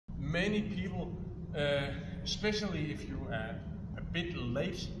Many people, especially if you are a bit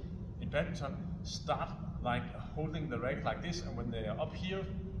late in badminton, start like holding the racket like this, and when they are up here,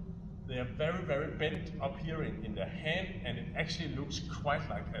 they are very bent up here in their hand, and it actually looks quite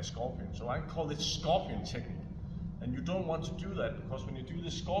like a scorpion. So I call it scorpion technique. And you don't want to do that, because when you do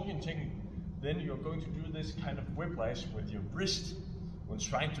the scorpion technique, then you're going to do this kind of whiplash with your wrist when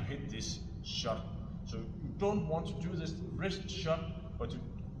trying to hit this shot. So you don't want to do this wrist shot, but you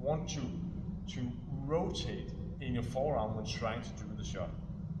want to rotate in your forearm when trying to do the shot.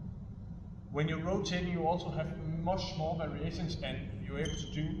 When you're rotating, you also have much more variations, and you're able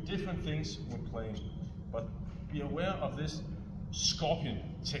to do different things when playing. But be aware of this scorpion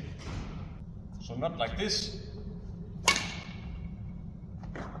technique. So not like this,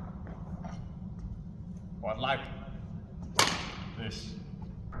 but like this.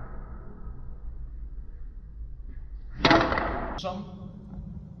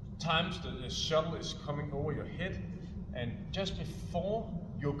 Sometimes the shuttle is coming over your head, and just before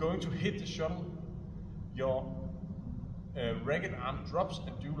you're going to hit the shuttle, your racket arm drops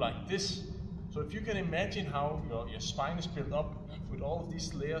and do like this. So if you can imagine how your spine is built up with all of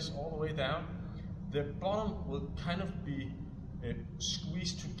these layers all the way down, the bottom will kind of be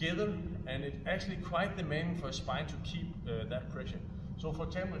squeezed together, and it's actually quite demanding for a spine to keep that pressure. So for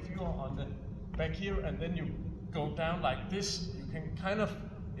example, if you are on the back here and then you go down like this, you can kind of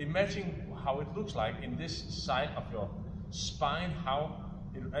imagine how it looks like in this side of your spine, how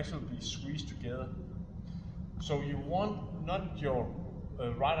it will actually be squeezed together. So you want not your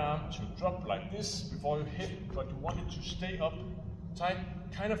right arm to drop like this before you hit, but you want it to stay up tight,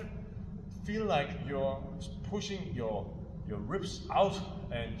 kind of feel like you're pushing your ribs out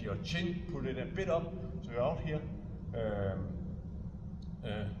and your chin, put it a bit up, so you're out here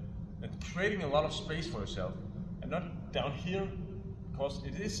and creating a lot of space for yourself, and not down here, because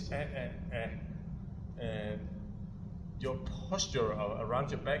it is your posture around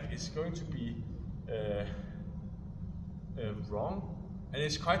your back is going to be wrong, and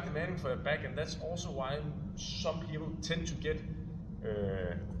it's quite demanding for your back, and that's also why some people tend to get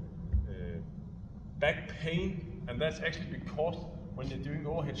back pain. And that's actually because when they're doing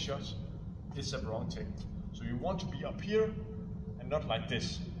overhead shots, it's a wrong technique. So you want to be up here and not like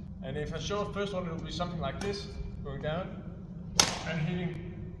this. And if I show the first one, it will be something like this, going down and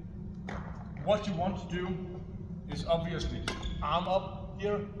hitting. What you want to do is obviously arm up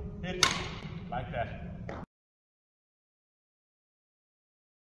here, hit like that.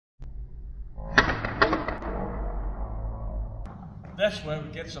 That's where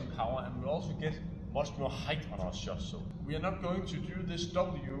we get some power, and we also get much more height on our shots. So we are not going to do this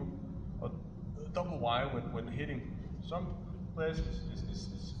W or double Y when hitting. Some players,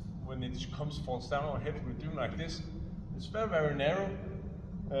 when it falls down our head, we're doing like this. It's very narrow.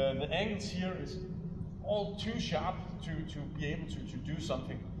 The angles here is all too sharp to be able to do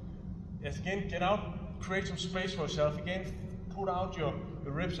something. Yes, again, get out, create some space for yourself. Again, put out your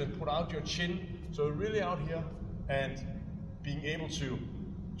ribs and put out your chin. So really out here and being able to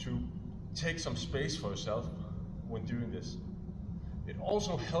take some space for yourself when doing this. It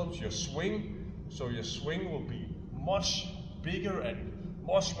also helps your swing, so your swing will be much bigger and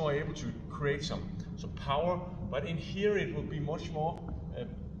much more able to create some power, but in here it will be much more,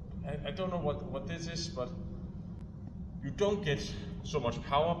 I don't know what this is, but you don't get so much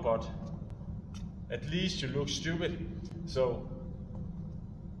power, but at least you look stupid. So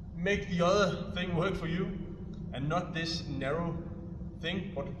make the other thing work for you, and not this narrow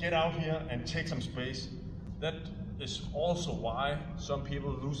thing, but get out here and take some space. That is also why some people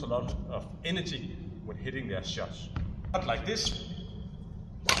lose a lot of energy when hitting their shots. Not like this,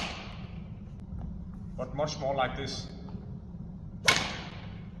 but much more like this.